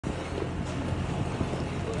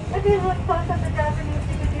If you look close at the Japanese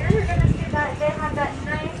zebra deer, you're going to see that they have that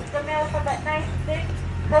nice, the males have that nice thick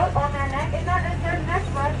coat on their neck, and that is their neck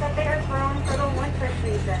rest that they are growing for the winter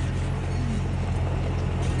season.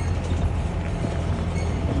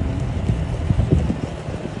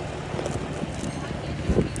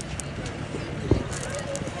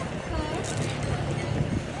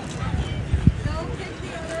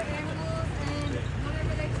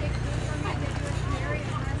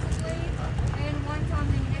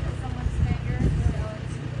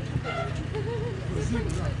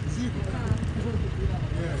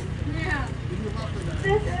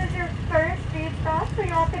 This is your first feed stop, so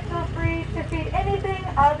y'all can feel free to feed anything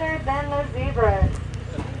other than the zebras.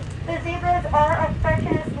 The zebras are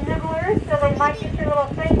affectionate nibblers, so they might get your little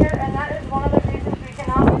finger, and that is one of the reasons we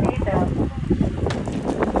cannot feed them.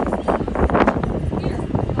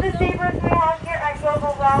 The zebras we have here at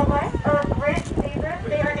Global Wildlife are red zebras.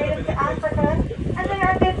 They are native to Africa, and they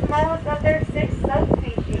are the smallest of their 6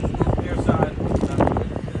 subspecies.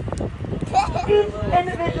 Each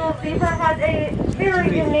individual zebra has a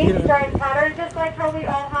very unique stripe pattern, just like how we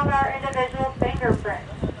all have our individual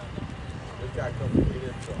fingerprints.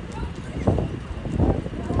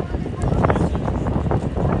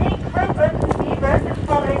 A group of zebras is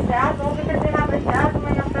called a dazzle because they have a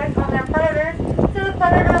dazzling effect on their predators, so the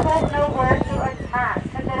predator won't know where to attack,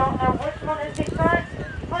 because they don't know which one is the front,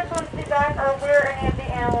 which one's the back, or where any of the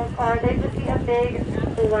animals are. They just see a big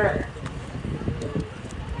blur.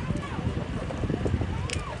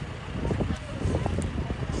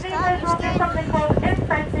 Zebras will do something called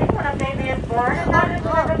imprinting when a baby is born, and that is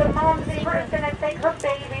whenever the mom zebra is going to take her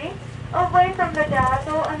baby away from the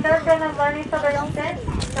dazzle, and they're going to learn each other's scents,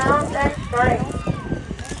 sounds, and strength.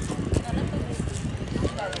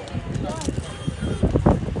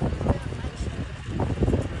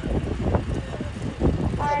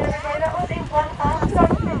 Alright everybody, that was a one off, so I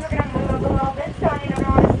think we're going to move up a little bit, so I need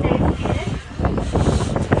everyone to stay seated.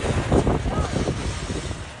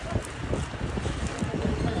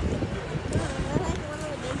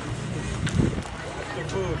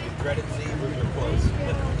 Dreaded zebras are close.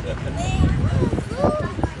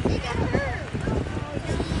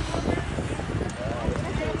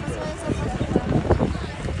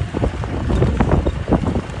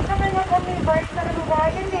 Coming up on the right side of the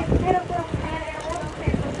wagon, these beautiful tan animals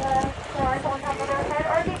with stars on top of their head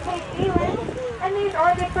are the Cape Elands, and these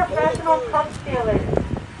are the professional cup stealers.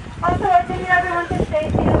 Also, I think everyone can stay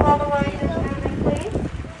seated while the wagon is moving, please.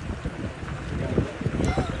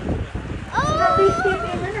 Now, these Cape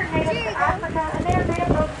Elands are native to Africa, and they are made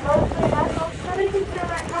up of mostly muscle, so they can feel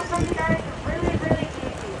that come from the guys really, really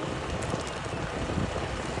easy.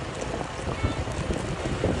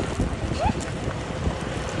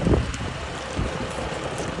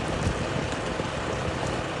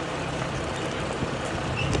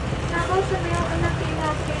 Now, both the male and the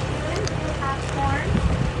female Cape Elands do have horns.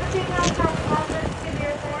 The females have longer,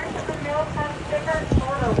 skinnier horns, and the males have thicker,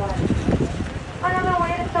 shorter ones. Another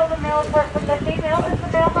way to tell the male apart from the female is the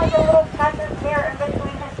male has a little patch of hair in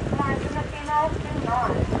between his horns, and the females do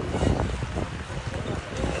not.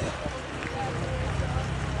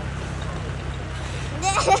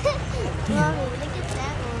 Mommy, look at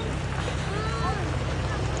that one.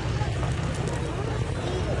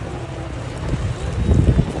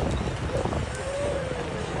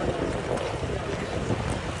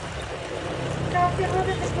 Now, if you look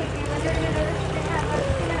at the Cape Elands, you're going to notice they have a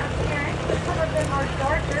skin appearance, but some of them are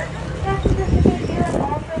darker. That's because the Cape Elands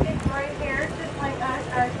also get gray hair, just like us,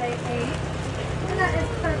 as they age. And that is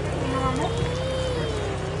perfectly normal.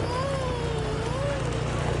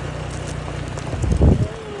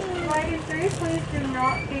 Wagon 3, please do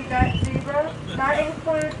not feed that zebra. That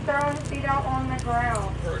includes throwing feed out on the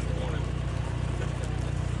ground.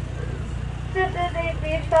 This is a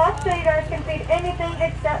feed stop, so you guys can feed anything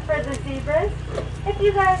except for the zebras. If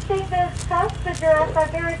you guys take those cuffs, the giraffe have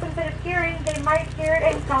very sensitive hearing, they might hear it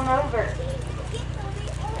and come over.